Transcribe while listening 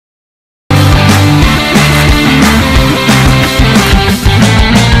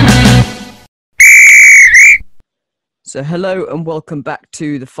So hello and welcome back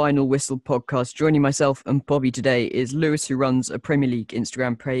to the Final Whistle podcast. Joining myself and Bobby today is Lewis, who runs a Premier League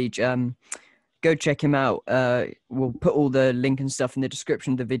Instagram page. Go check him out. We'll put all the link and stuff in the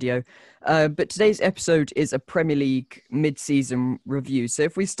description of the video. But today's episode is a Premier League mid-season review. So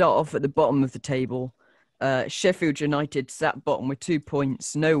if we start off at the bottom of the table, Sheffield United sat bottom with 2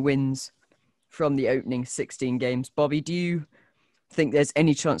 points, no wins from the opening 16 games. Bobby, do you think there's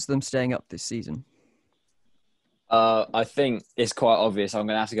any chance of them staying up this season? I think it's quite obvious. I'm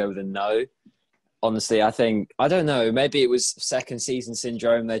going to have to go with a no. Honestly, I don't know. Maybe it was second season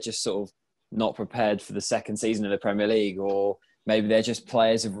syndrome. They're just sort of not prepared for the second season of the Premier League, or maybe they're just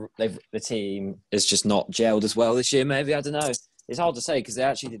players. The team is just not gelled as well this year. Maybe, I don't know. It's hard to say because they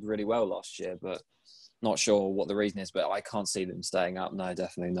actually did really well last year, but not sure what the reason is. But I can't see them staying up. No,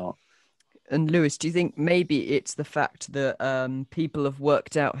 definitely not. And Lewis, do you think maybe it's the fact that people have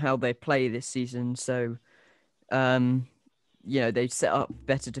worked out how they play this season? So, they've set up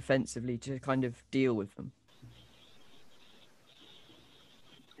better defensively to kind of deal with them.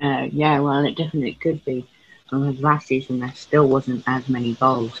 Well, it definitely could be. Last season, there still wasn't as many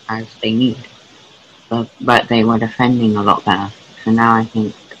goals as they need, but they were defending a lot better. So now I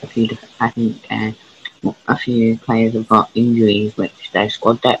think a few players have got injuries, which their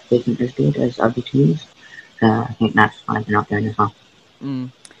squad depth isn't as good as other teams. So I think that's why they're not going as well.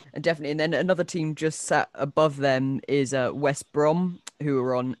 And definitely. And then another team just sat above them is West Brom, who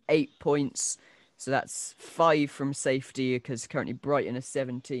are on 8 points. So that's 5 from safety because currently Brighton are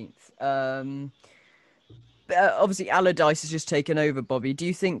 17th. Obviously, Allardyce has just taken over, Bobby. Do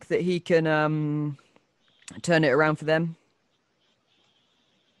you think that he can turn it around for them?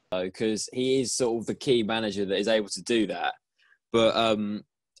 Because he is sort of the key manager that is able to do that. But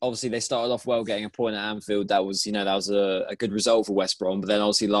obviously, they started off well, getting a point at Anfield. That was a good result for West Brom. But then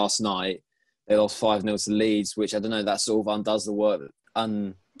obviously last night they lost 5-0 to Leeds, which I don't know. That sort of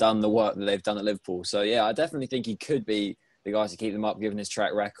undone the work that they've done at Liverpool. So yeah, I definitely think he could be the guy to keep them up, given his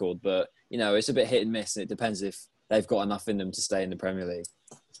track record. But it's a bit hit and miss, and it depends if they've got enough in them to stay in the Premier League.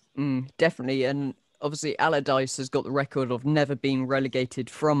 Definitely, and obviously Allardyce has got the record of never being relegated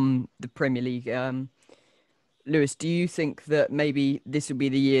from the Premier League. Lewis, do you think that maybe this would be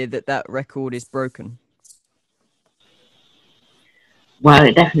the year that record is broken? Well,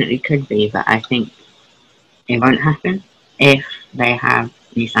 it definitely could be, but I think it won't happen if they have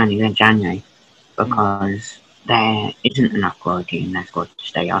new signings in January, because there isn't enough quality in their squad to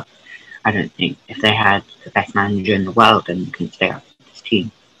stay up. I don't think if they had the best manager in the world and couldn't stay up with this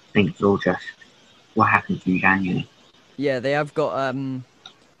team, I think it's all just what happens in January. Yeah, they have got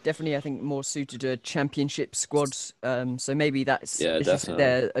definitely, I think, more suited to a championship squad. So maybe that's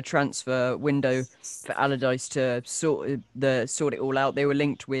a transfer window for Allardyce to sort it all out. They were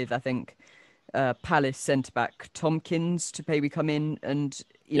linked with, I think, Palace centre-back Tompkins to maybe come in, and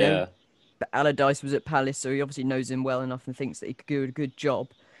but Allardyce was at Palace, so he obviously knows him well enough and thinks that he could do a good job.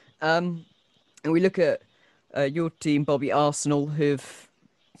 And we look at your team, Bobby, Arsenal, who've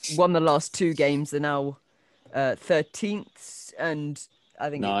won the last 2 games. They're now 13th, and I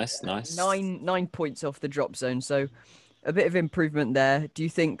think nice. 9 points off the drop zone. So a bit of improvement there. Do you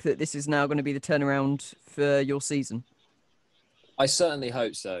think that this is now going to be the turnaround for your season? I certainly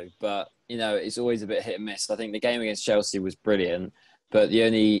hope so, but it's always a bit hit and miss. I think the game against Chelsea was brilliant, but the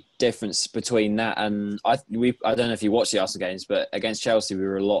only difference between that and I don't know if you watched the Arsenal games, but against Chelsea we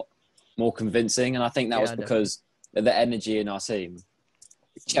were a lot more convincing, and I think that was because of the energy in our team.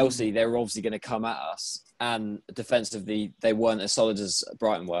 Chelsea, they were obviously going to come at us, and defensively they weren't as solid as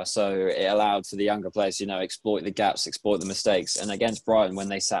Brighton were, so it allowed for the younger players to exploit the gaps, exploit the mistakes. And against Brighton, when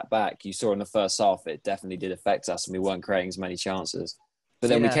they sat back, you saw in the first half it definitely did affect us, and we weren't creating as many chances. But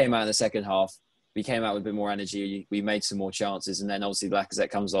then we came out in the second half, we came out with a bit more energy, we made some more chances, and then obviously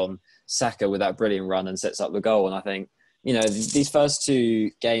Lacazette comes on, Saka with that brilliant run and sets up the goal. And I think these first 2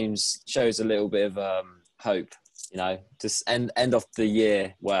 games shows a little bit of hope, to end off the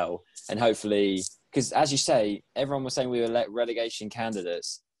year well, and hopefully, because as you say, everyone was saying we were relegation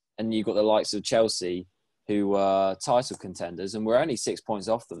candidates, and you've got the likes of Chelsea who were title contenders, and we're only 6 points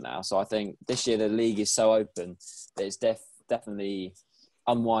off them now. So I think this year the league is so open that it's definitely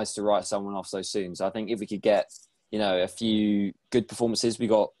unwise to write someone off so soon. So I think if we could get a few good performances, we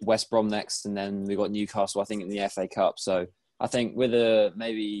got West Brom next, and then we got Newcastle, I think, in the FA Cup. So I think with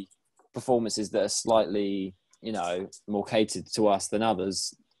maybe performances that are slightly more catered to us than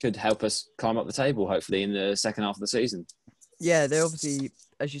others, could help us climb up the table, hopefully, in the second half of the season. Yeah, they're obviously,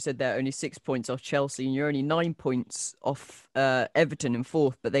 as you said, they're only 6 points off Chelsea, and you're only 9 points off Everton in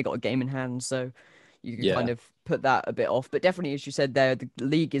 4th, but they got a game in hand, so you can kind of put that a bit off. But definitely, as you said there, the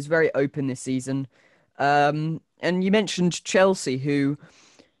league is very open this season. And And you mentioned Chelsea, who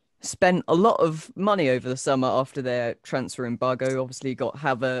spent a lot of money over the summer after their transfer embargo. Obviously, got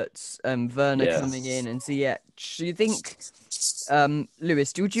Havertz, Werner coming in, and Ziyech. Do you think,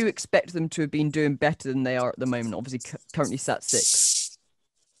 Lewis, would you expect them to have been doing better than they are at the moment? Obviously, currently sat 6th.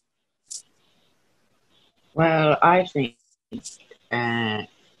 Well, I think a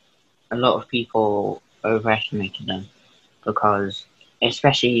lot of people overestimated them because,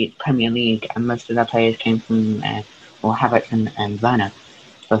 especially Premier League, and most of their players came from, or Havertz and Werner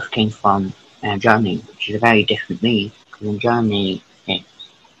both came from Germany, which is a very different league. Because in Germany,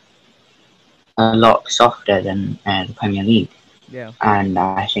 it's a lot softer than the Premier League. Yeah. And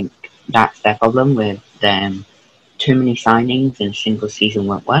I think that's their problem with them. Too many signings in a single season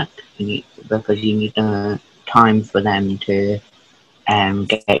won't work because you need time for them to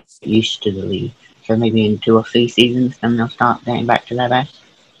get used to the league. So maybe in 2 or 3 seasons, then they'll start getting back to their best.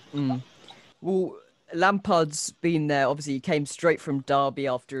 Well, Lampard's been there. Obviously, he came straight from Derby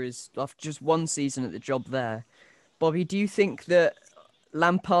after just 1 season at the job there. Bobby, do you think that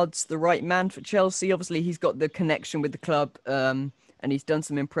Lampard's the right man for Chelsea? Obviously, he's got the connection with the club, and he's done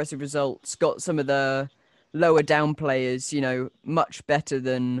some impressive results. Got some of the lower down players, much better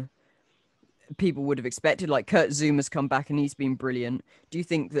than people would have expected. Like Kurt Zouma's come back and he's been brilliant. Do you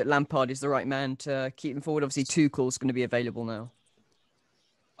think that Lampard is the right man to keep him forward? Obviously, Tuchel's going to be available now.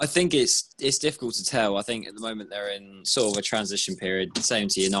 I think it's difficult to tell. I think at the moment they're in sort of a transition period, same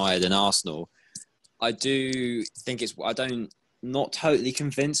to United and Arsenal. I do think not totally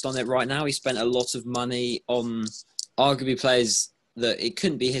convinced on it right now. He spent a lot of money on arguably players that it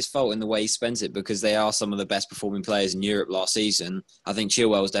couldn't be his fault in the way he spent it because they are some of the best performing players in Europe last season. I think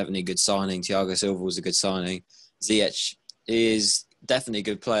Chilwell was definitely a good signing. Thiago Silva was a good signing. Ziyech is definitely a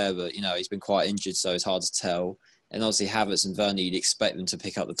good player, but he's been quite injured, so it's hard to tell. And obviously Havertz and Werner, you'd expect them to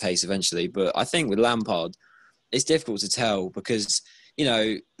pick up the pace eventually. But I think with Lampard, it's difficult to tell because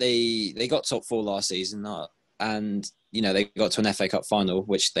they got top 4 last season, and they got to an FA Cup final,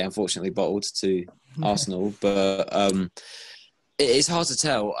 which they unfortunately bottled to Arsenal. But it's hard to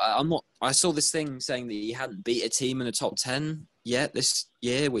tell. I saw this thing saying that he hadn't beat a team in the top 10 yet this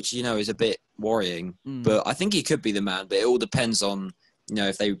year, which is a bit worrying. But I think he could be the man. But it all depends on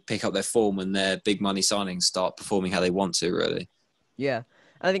if they pick up their form and their big money signings start performing how they want to, really. Yeah.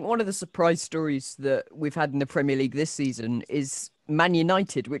 I think one of the surprise stories that we've had in the Premier League this season is Man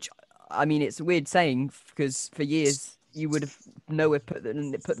United, which, I mean, it's a weird saying because for years you would have put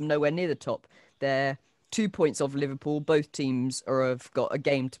them nowhere near the top. They're 2 points off Liverpool. Both teams have got a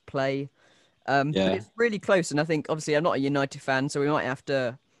game to play. But it's really close. And I think, obviously, I'm not a United fan, so we might have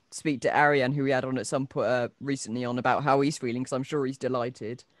to speak to Arian, who we had on at some point recently, on about how he's feeling, because I'm sure he's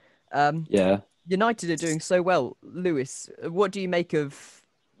delighted. United are doing so well. Lewis, what do you make of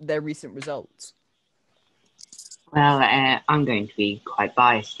their recent results? Well, I'm going to be quite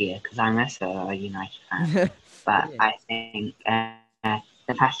biased here because I'm also a United fan. But I think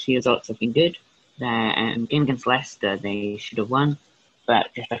the past few results have been good. The game against Leicester, they should have won,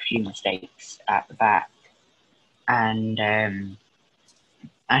 but just a few mistakes at the back. And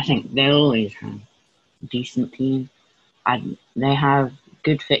I think they always have a decent team. They have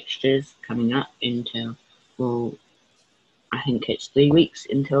good fixtures coming up until, I think it's 3 weeks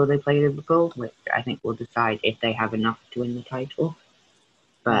until they play Liverpool, which I think will decide if they have enough to win the title.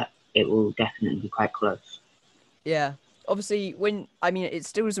 But it will definitely be quite close. Yeah. Obviously, it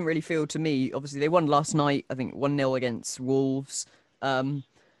still doesn't really feel to me. Obviously, they won last night, I think 1-0 against Wolves. And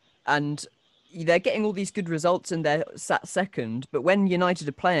they're getting all these good results and they're sat second. But when United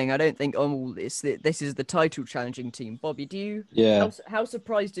are playing, I don't think, this is the title challenging team. Bobby, do you? Yeah. How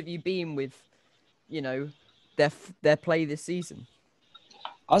surprised have you been with, their play this season?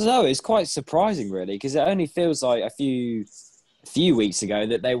 I don't know. It's quite surprising, really, because it only feels like a few weeks ago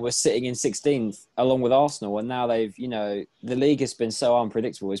that they were sitting in 16th along with Arsenal, and now they've, the league has been so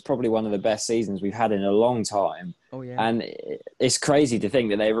unpredictable. It's probably one of the best seasons we've had in a long time. Oh yeah. And it's crazy to think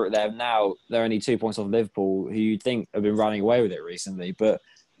that they're only 2 points off Liverpool, who you'd think have been running away with it recently. But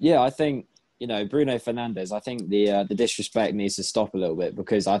yeah, I think Bruno Fernandes, I think the disrespect needs to stop a little bit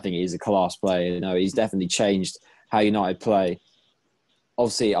because I think he's a class player. He's definitely changed how United play.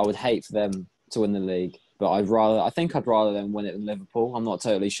 Obviously, I would hate for them to win the league, but I'd rather them win it than Liverpool. I'm not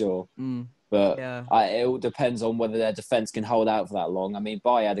totally sure. But yeah. It all depends on whether their defence can hold out for that long. I mean,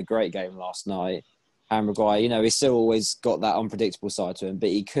 Bailly had a great game last night. And Maguire, he's still always got that unpredictable side to him, but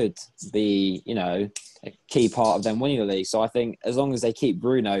he could be, a key part of them winning the league. So I think as long as they keep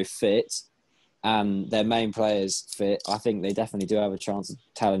Bruno fit and their main players fit, I think they definitely do have a chance of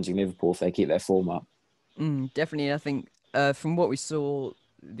challenging Liverpool if they keep their form up. Definitely. I think from what we saw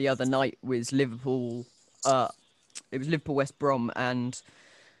the other night was Liverpool it was Liverpool West Brom, and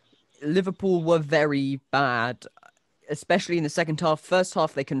Liverpool were very bad, especially in the second half. First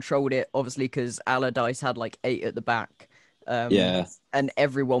half they controlled it, obviously, because Allardyce had like 8 at the back. And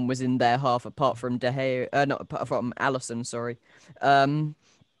everyone was in their half apart from De Gea, not apart from Alisson, sorry.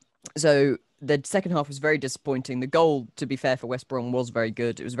 So the second half was very disappointing. The goal, to be fair, for West Brom was very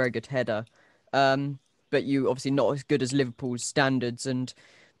good. It was a very good header. But you obviously not as good as Liverpool's standards. And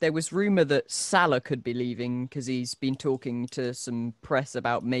there was rumour that Salah could be leaving because he's been talking to some press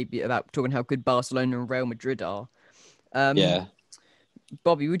about talking how good Barcelona and Real Madrid are.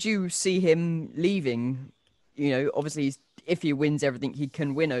 Bobby, would you see him leaving? Obviously, if he wins everything he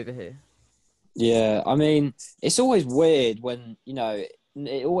can win over here. Yeah, I mean, it's always weird when,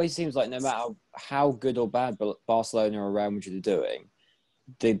 it always seems like no matter how good or bad Barcelona or Real Madrid are doing,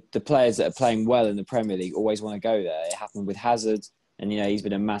 the players that are playing well in the Premier League always want to go there. It happened with Hazard, and, he's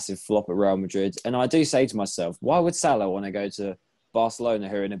been a massive flop at Real Madrid. And I do say to myself, why would Salah want to go to Barcelona,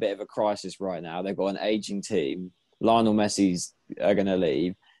 who are in a bit of a crisis right now? They've got an ageing team. Lionel Messi's are going to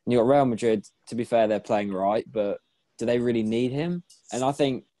leave. And you've got Real Madrid, to be fair, they're playing right, but do they really need him? And I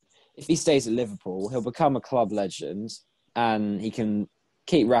think if he stays at Liverpool, he'll become a club legend and he can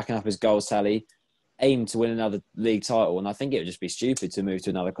keep racking up his goals tally, aim to win another league title. And I think it would just be stupid to move to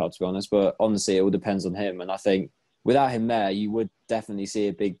another club, to be honest. But honestly, it all depends on him. And I think without him there, you would definitely see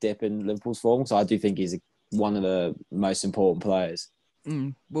a big dip in Liverpool's form. So I do think he's one of the most important players.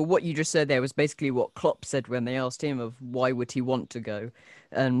 Well, what you just said there was basically what Klopp said when they asked him of why would he want to go.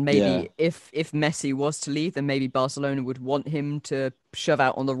 And maybe if Messi was to leave, then maybe Barcelona would want him to shove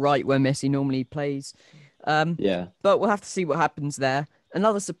out on the right where Messi normally plays. But we'll have to see what happens there.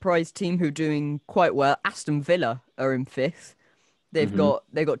 Another surprise team who are doing quite well, Aston Villa, are in 5th. They've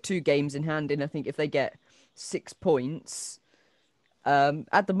got 2 games in hand, and I think if they get 6 points,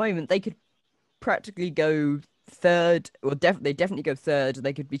 at the moment they could practically go third, or they definitely go third.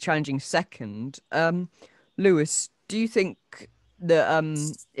 They could be challenging second. Lewis, do you think that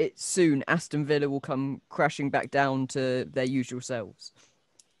it's soon Aston Villa will come crashing back down to their usual selves?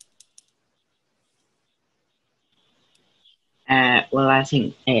 Well, I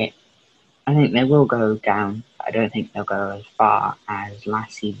think they will go down. I don't think they'll go as far as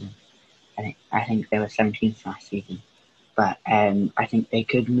last season. I think they were 17th last season, but I think they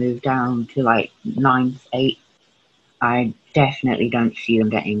could move down to like 9th, 8th. I definitely don't see them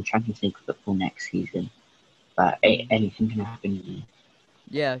getting Champions League football next season, but anything can happen.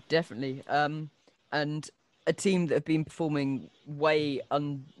 Yeah, definitely. And a team that have been performing way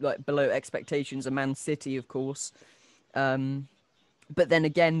below expectations are Man City, of course. But then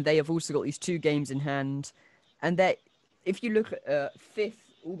again, they have also got these 2 games in hand, and if you look at 5th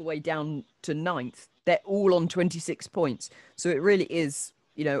all the way down to 9th, they're all on 26 points. So it really is,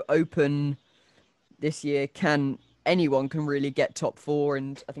 open this year. Anyone can really get top 4,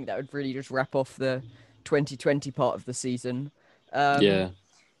 and I think that would really just wrap off the 2020 part of the season.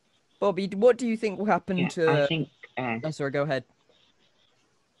 Bobby, what do you think will happen to... I think... sorry, go ahead.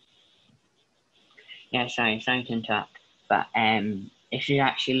 Yeah, sorry to interrupt. But if you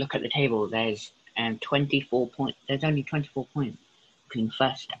actually look at the table, there's 24 points. There's only 24 points between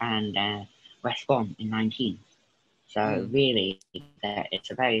 1st and West Brom in 19th. So really, it's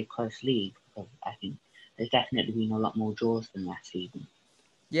a very close league. I think there's definitely been a lot more draws than last season.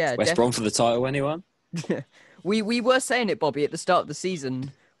 Yeah, West Brom for the title, anyone? we were saying it, Bobby, at the start of the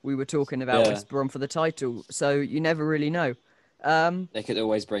season. We were talking about West Brom for the title, so you never really know. They could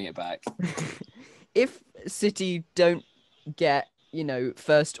always bring it back. If City don't get,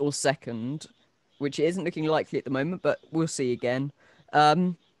 1st or 2nd, which isn't looking likely at the moment, but we'll see again.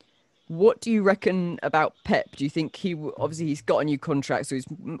 What do you reckon about Pep? Do you think obviously he's got a new contract, so he's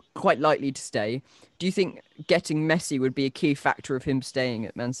quite likely to stay. Do you think getting Messi would be a key factor of him staying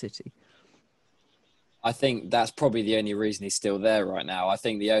at Man City? I think that's probably the only reason he's still there right now. I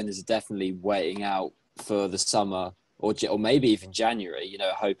think the owners are definitely waiting out for the summer or maybe even January,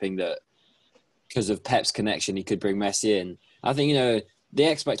 hoping that because of Pep's connection, he could bring Messi in. I think, the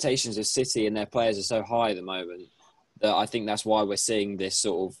expectations of City and their players are so high at the moment that I think that's why we're seeing this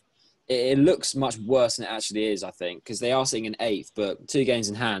sort of... It looks much worse than it actually is, I think, because they are sitting in 8th, but 2 games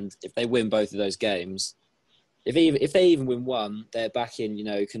in hand. If they win both of those games, if they even win 1, they're back in,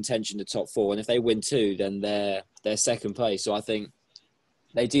 contention to top 4. And if they win 2, then they're 2nd place. So I think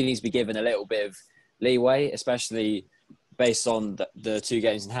they do need to be given a little bit of leeway, especially based on the 2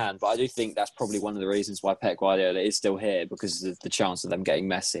 games in hand. But I do think that's probably one of the reasons why Pep Guardiola is still here, because of the chance of them getting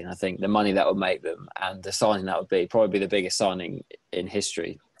Messi. And I think the money that would make them and the signing that would be probably the biggest signing in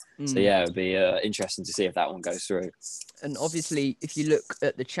history. So, it would be interesting to see if that one goes through. And obviously, if you look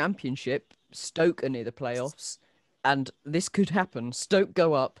at the Championship, Stoke are near the playoffs. and this could happen. Stoke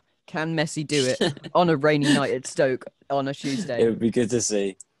go up. Can Messi do it on a rainy night at Stoke on a Tuesday? It would be good to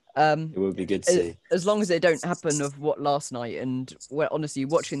see. It would be good to see. As long as it don't happen of what last night, and honestly,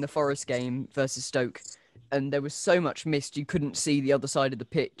 watching the Forest game versus Stoke, and there was so much mist you couldn't see the other side of the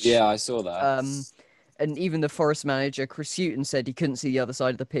pitch. Yeah, I saw that. And even the Forest manager, Chris Hughton, said he couldn't see the other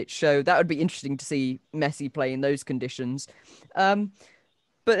side of the pitch. So that would be interesting to see Messi play in those conditions. But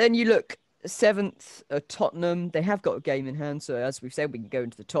then you look 7th, Tottenham. They have got a game in hand. So as we've said, we can go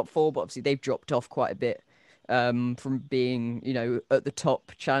into the top 4. But obviously they've dropped off quite a bit from being, at the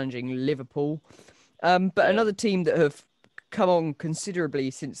top, challenging Liverpool. But another team that have come on considerably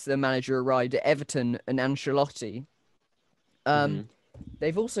since the manager arrived at Everton and Ancelotti.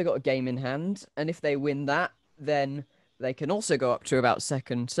 They've also got a game in hand, and if they win that, then they can also go up to about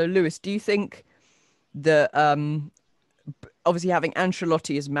 2nd. So, Lewis, do you think that obviously having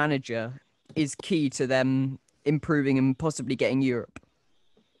Ancelotti as manager is key to them improving and possibly getting Europe?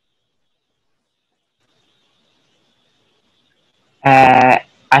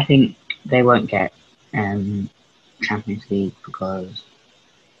 I think they won't get Champions League because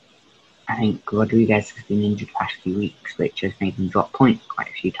I think Rodriguez has been injured the past few weeks, which has made them drop points quite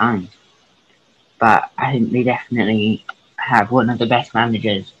a few times. But I think they definitely have one of the best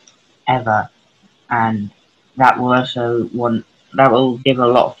managers ever, and that will give a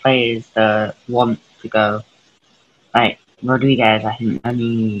lot of players the want to go. Like Rodriguez, I think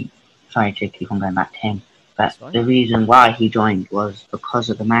sorry to keep on going back to him, but the reason why he joined was because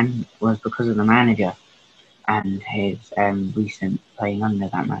of the manager and his recent playing under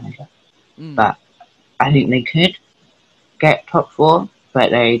that manager. But I think they could get top 4,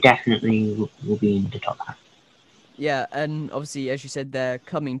 but they definitely will be in the top half. Yeah, and obviously, as you said, they're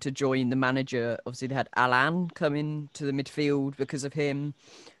coming to join the manager. Obviously, they had Alan come into the midfield because of him.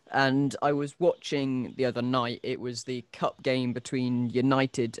 And I was watching the other night, it was the cup game between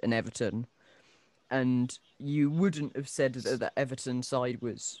United and Everton. And you wouldn't have said that the Everton side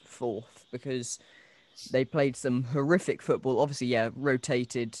was 4th because they played some horrific football. Obviously, yeah,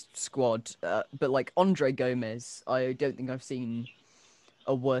 rotated squad. But like Andre Gomez, I don't think I've seen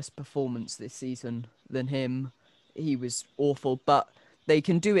a worse performance this season than him. He was awful, but they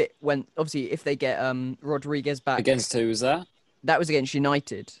can do it when, obviously, if they get Rodriguez back. Against who was that? That was against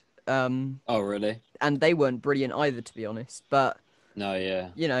United. Oh, really? And they weren't brilliant either, to be honest. But no, yeah.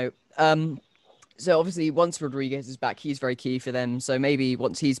 So obviously, once Rodriguez is back, he's very key for them. So maybe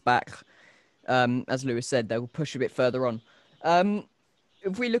once he's back, as Lewis said, they'll push a bit further on.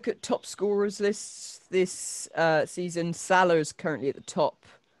 If we look at top scorers lists this season, Salah is currently at the top.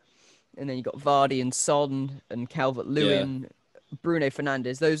 And then you've got Vardy and Son and Calvert-Lewin, Bruno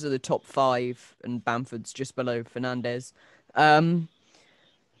Fernandes. Those are the top 5, and Bamford's just below Fernandes.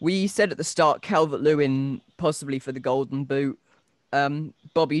 We said at the start Calvert-Lewin possibly for the Golden Boot.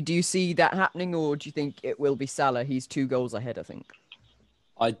 Bobby, do you see that happening, or do you think it will be Salah? He's 2 goals ahead, I think.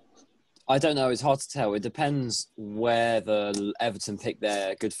 I don't know. It's hard to tell. It depends where the Everton pick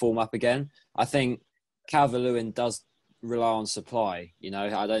their good form up again. I think Calvert-Lewin does rely on supply.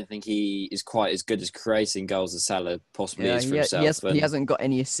 I don't think he is quite as good as creating goals as Salah possibly is for himself. He hasn't got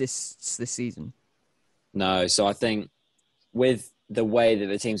any assists this season. No, so I think with the way that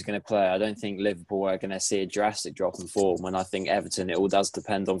the team's going to play, I don't think Liverpool are going to see a drastic drop in form. And I think Everton, it all does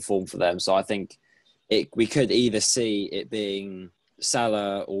depend on form for them. So I think we could either see it being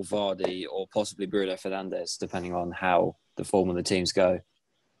Salah or Vardy or possibly Bruno Fernandes, depending on how the form of the teams go.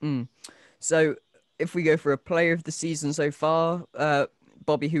 So if we go for a player of the season so far,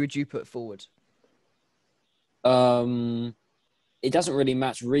 Bobby, who would you put forward? It doesn't really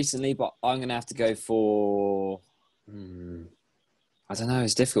match recently, but I'm going to have to go for... I don't know.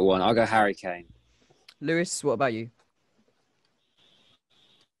 It's a difficult one. I'll go Harry Kane. Lewis, what about you?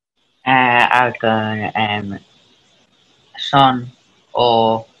 I would go Son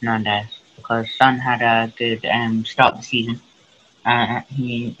or Fernandes because Son had a good start of the season.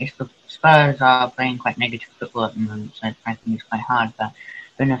 If the Spurs are playing quite negative football at the moment, so I think it's quite hard. But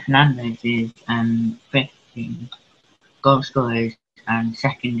Bruno Fernandes is 5th in goal scorers and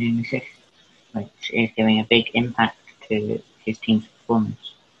 2nd in assists, which is giving a big impact to his team's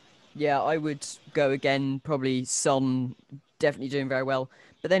performance. Yeah, I would go again. Probably Son, definitely doing very well.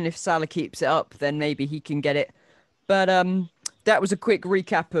 But then if Salah keeps it up, then maybe he can get it. But that was a quick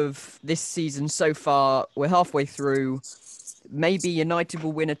recap of this season so far. We're halfway through. Maybe United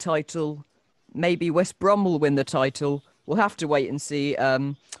will win a title. Maybe West Brom will win the title. We'll have to wait and see.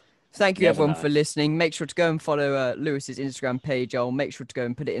 Thank you, everyone, for listening. Make sure to go and follow Lewis's Instagram page. I'll make sure to go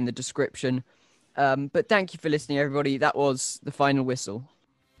and put it in the description. But thank you for listening, everybody. That was The Final Whistle.